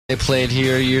They played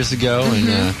here years ago. And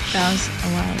that was a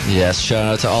while. yes, shout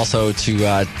out also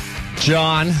to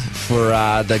John for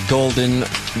the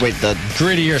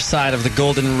grittier side of the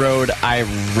Golden Road I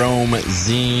Roam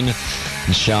zine,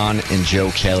 and Sean and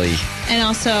Joe Kelly. And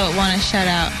also want to shout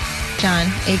out John,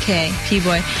 a.k.a.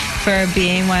 P-Boy, for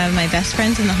being one of my best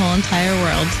friends in the whole entire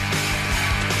world.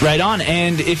 Right on.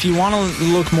 And if you want to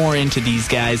look more into these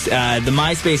guys, the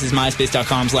MySpace is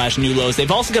myspace.com/New Lows. They've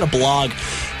also got a blog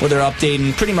where they're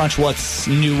updating pretty much what's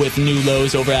new with New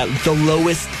Lows over at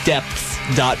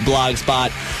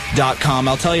thelowestdepths.blogspot.com.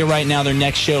 I'll tell you right now, their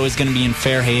next show is going to be in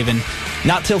Fairhaven.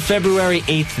 Not till February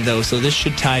 8th, though, so this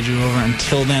should tide you over.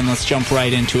 Until then, let's jump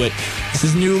right into it. This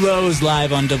is New Lows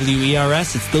live on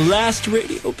WERS. It's the last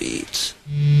radio beat.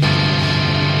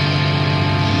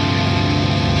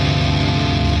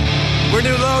 We're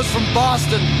New Lows from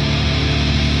Boston.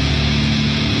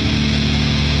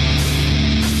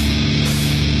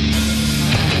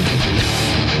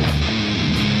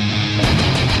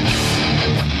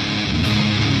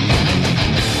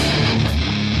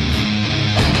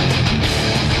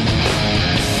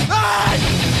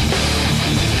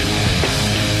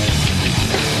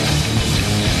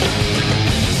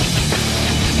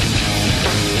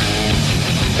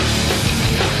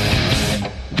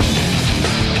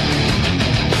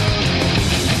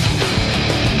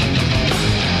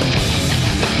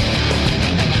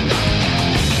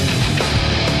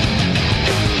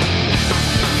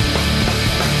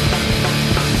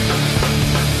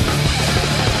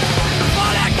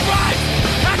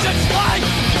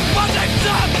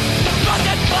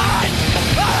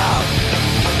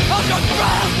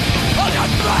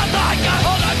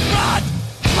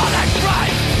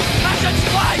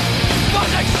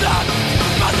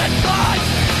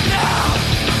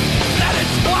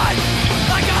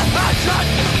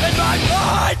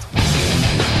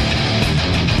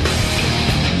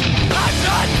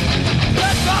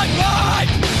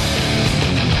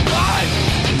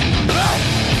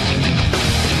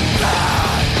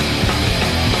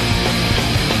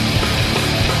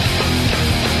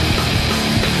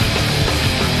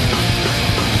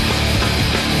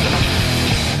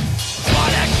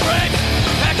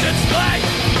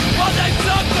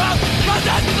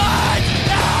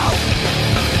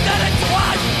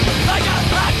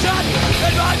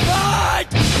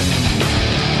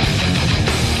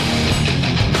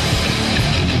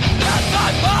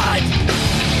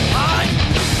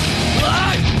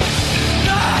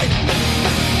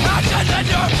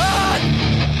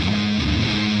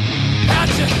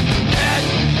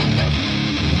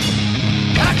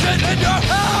 Hatchet in your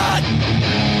head!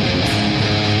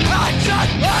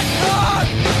 Hatchet in your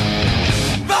head!